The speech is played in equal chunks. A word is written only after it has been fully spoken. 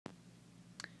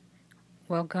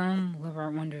Welcome, Love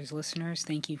Art Wonders listeners.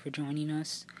 Thank you for joining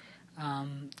us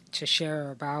to share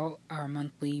about our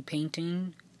monthly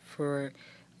painting for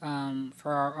our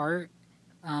art.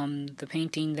 The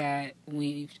painting that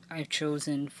I've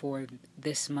chosen for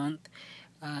this month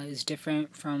is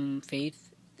different from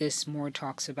Faith. This more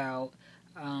talks about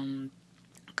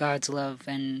God's love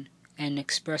and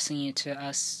expressing it to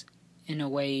us in a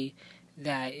way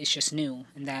that is just new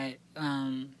and that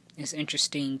is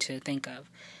interesting to think of.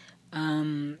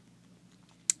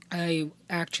 I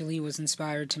actually was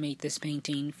inspired to make this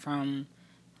painting from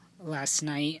last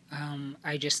night.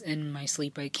 I just, in my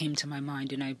sleep, it came to my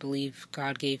mind, and I believe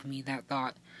God gave me that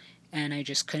thought, and I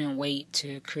just couldn't wait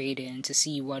to create it and to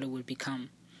see what it would become.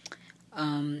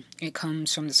 It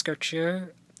comes from the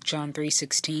scripture, John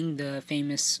 3:16, the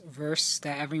famous verse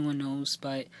that everyone knows,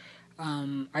 but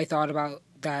I thought about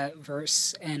that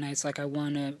verse, and I was like, I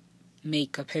want to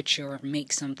make a picture or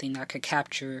make something that could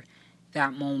capture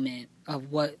that moment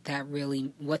of what that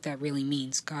really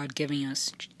means, God giving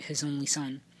us his only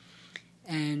son.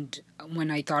 And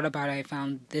when I thought about it, I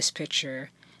found this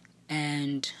picture,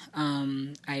 and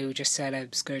I just said I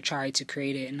was going to try to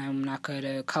create it, and I'm not going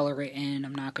to color it in,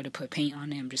 I'm not going to put paint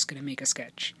on it, I'm just going to make a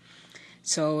sketch.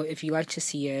 So if you like to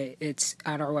see it, it's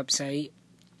at our website.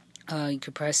 You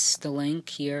could press the link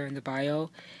here in the bio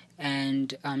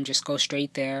and just go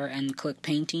straight there and click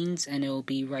paintings, and it will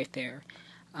be right there.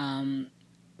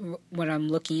 What I'm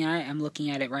looking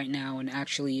at it right now, and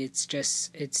actually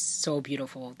it's so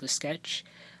beautiful, the sketch.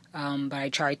 But I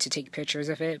tried to take pictures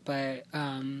of it, but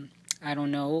I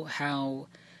don't know how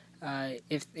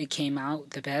if it came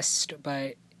out the best,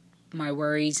 but my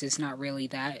worries is not really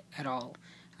that at all.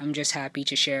 I'm just happy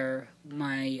to share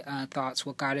my thoughts,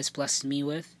 what God has blessed me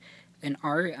with in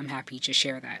art. I'm happy to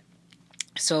share that.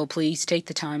 So please take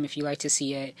the time if you like to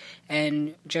see it,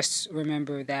 and just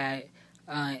remember that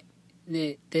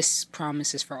this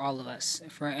promise is for all of us,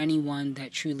 for anyone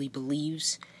that truly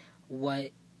believes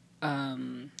what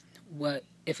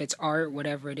if it's art,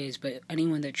 whatever it is, but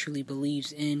anyone that truly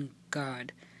believes in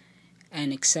God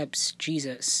and accepts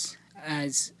Jesus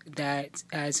as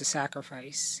a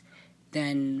sacrifice,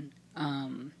 then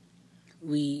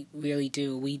we really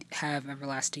do. We have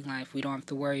everlasting life. We don't have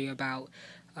to worry about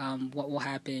what will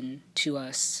happen to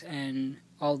us and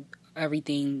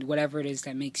everything, whatever it is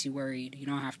that makes you worried. You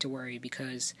don't have to worry,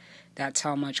 because that's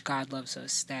how much God loves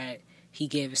us, that he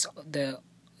gives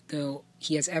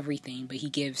he has everything, but he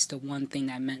gives the one thing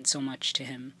that meant so much to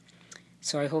him.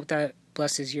 So I hope that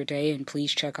blesses your day, and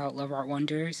please check out Love Art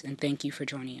Wonders, and thank you for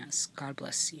joining us. God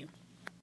bless you.